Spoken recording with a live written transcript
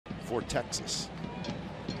for Texas.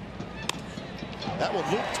 That one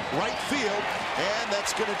looped right field, and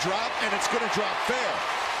that's going to drop, and it's going to drop fair.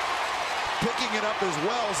 Picking it up as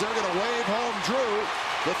well as they're going to wave home Drew.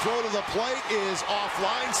 The throw to the plate is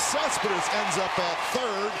offline. Cespedes ends up at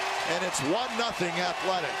third, and it's 1-0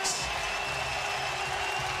 Athletics.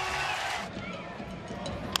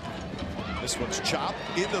 This one's chopped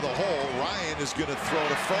into the hole. Ryan is going to throw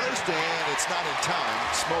to first, and it's not in time.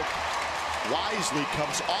 Smoke wisely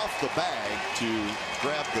comes off the bag to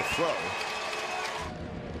grab the throw.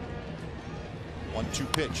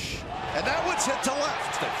 1-2 pitch. And that one's hit to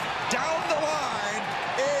left. Down the line.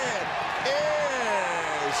 It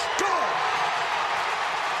is gone.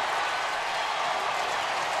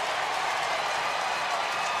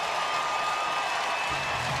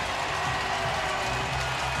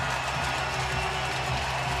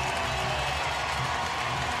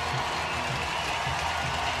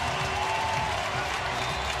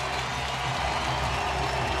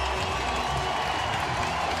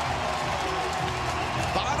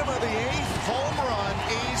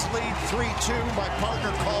 Lead 3-2. My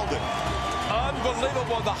partner called it.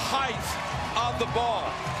 Unbelievable, the height of the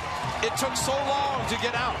ball. It took so long to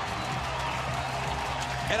get out.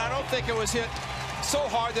 And I don't think it was hit so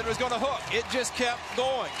hard that it was going to hook. It just kept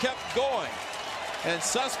going, And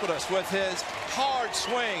Cespedes, with his hard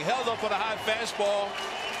swing, held up with a high fastball.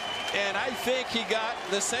 And I think he got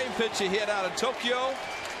the same pitch he hit out of Tokyo.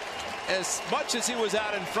 As much as he was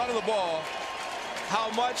out in front of the ball, how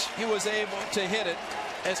much he was able to hit it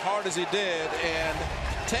as hard as he did. And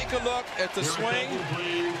take a look at the swing.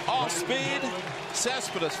 Off speed,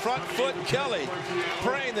 Cespedes, front foot, Kelly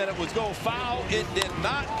praying that it was going foul. It did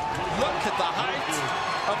not. Look at the height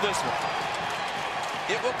of this one.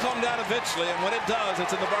 It will come down eventually, and when it does,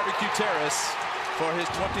 it's in the barbecue terrace for his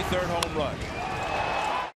 23rd home run.